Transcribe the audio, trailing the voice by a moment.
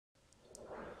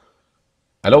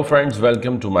Hello friends,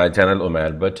 welcome to my channel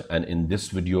Albert, and in this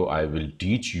video I will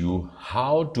teach you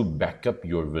how to backup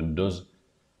your Windows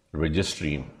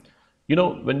registry.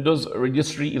 Windows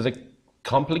registry is a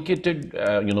complicated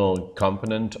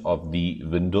component of the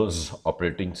Windows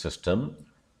operating system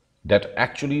that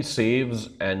actually saves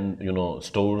and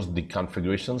stores the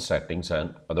configuration settings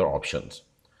and other options.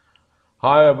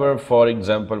 However, for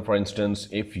instance,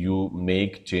 if you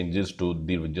make changes to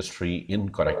the registry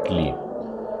incorrectly,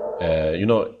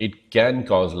 it can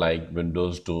cause like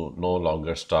Windows to no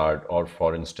longer start, or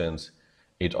for instance,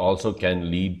 it also can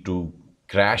lead to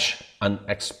crash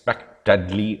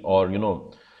unexpectedly, or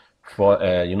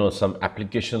some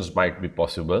applications might be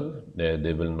possible,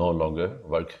 they will no longer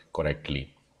work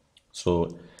correctly.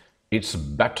 So it's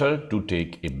better to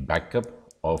take a backup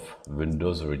of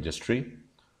Windows registry,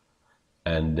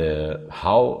 and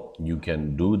how you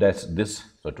can do this.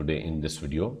 So today in this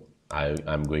video,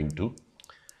 I'm going to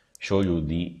show you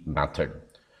the method.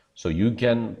 So you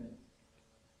can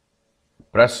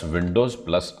press Windows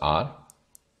plus R,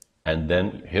 and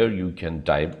then here you can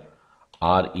type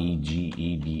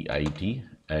regedit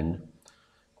and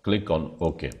click on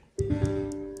OK.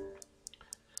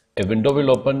 A window will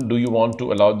open. Do you want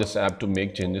to allow this app to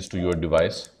make changes to your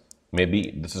device?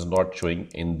 Maybe this is not showing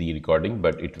in the recording,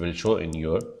 but it will show in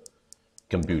your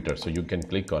computer. So you can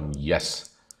click on yes,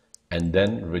 and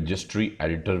then registry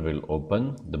editor will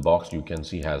open. The box you can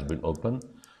see has been opened.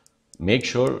 Make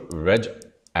sure reg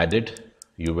edit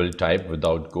you will type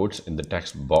without quotes in the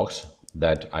text box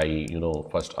that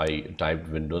first I typed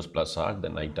Windows plus R,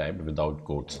 then I typed without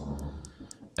quotes.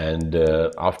 And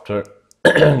after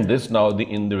this, now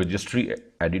in the registry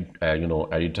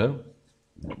editor,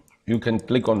 you can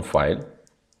click on file,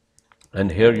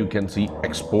 and here you can see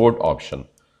export option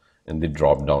in the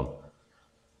drop down.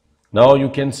 Now you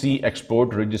can see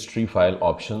export registry file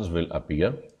options will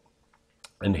appear,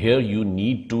 and here you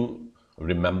need to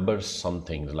remember some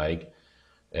things like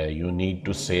you need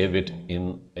to save it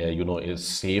in a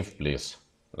safe place.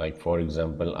 Like for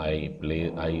example, I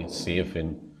save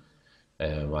in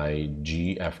my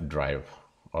GF drive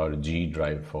or G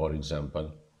drive, for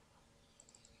example.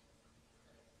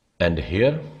 And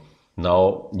here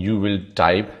now you will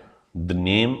type the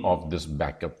name of this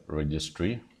backup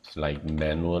registry, like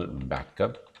manual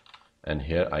backup, and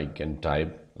here I can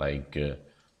type like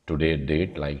today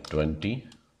date, like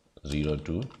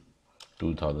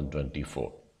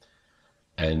 20/02/2024,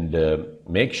 and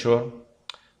make sure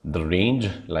the range,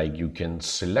 like you can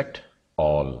select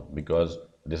all, because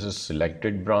this is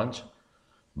selected branch,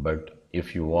 but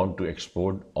if you want to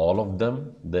export all of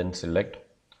them, then select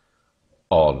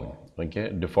all. Okay,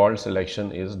 default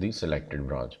selection is the selected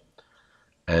branch,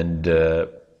 and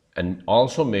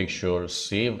also make sure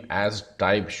save as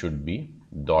type should be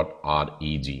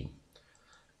 .reg,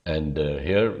 and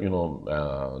here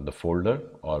the folder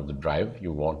or the drive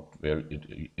you want where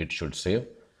it should save,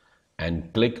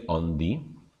 and click on the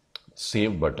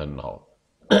save button now.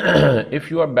 If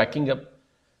you are backing up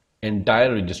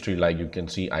entire registry, like you can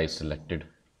see I selected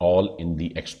all in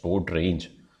the export range,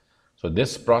 so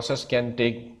this process can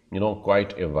take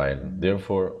quite a while.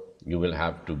 Therefore you will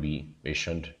have to be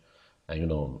patient, and you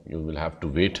will have to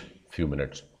wait few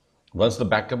minutes. Once the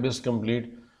backup is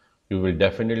complete, you will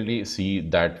definitely see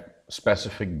that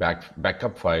specific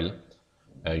backup file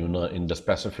in the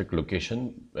specific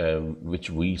location which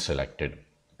we selected,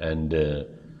 and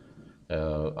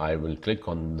I will click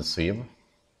on the save.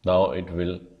 Now it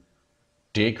will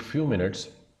take few minutes,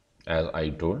 as I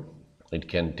told. It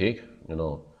can take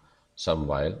some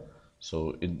while,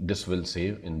 so this will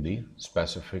save in the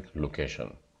specific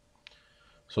location.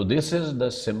 So this is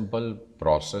the simple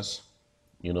process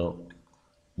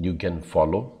you can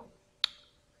follow,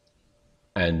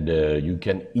 and you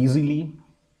can easily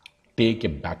take a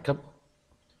backup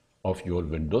of your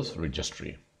Windows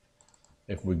registry.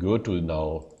 If we go to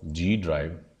now G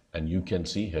drive, and you can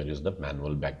see here is the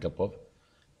manual backup of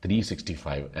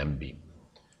 365 MB.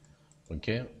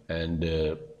 Okay, and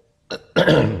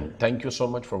thank you so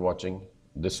much for watching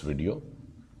this video,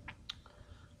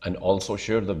 and also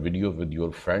share the video with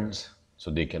your friends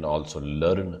so they can also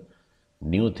learn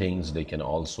new things. They can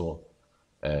also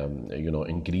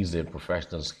increase their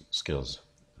professional skills.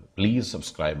 Please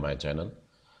subscribe my channel,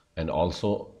 and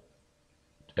also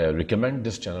recommend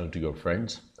this channel to your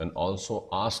friends, and also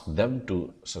ask them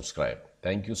to subscribe.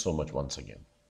 Thank you so much once again.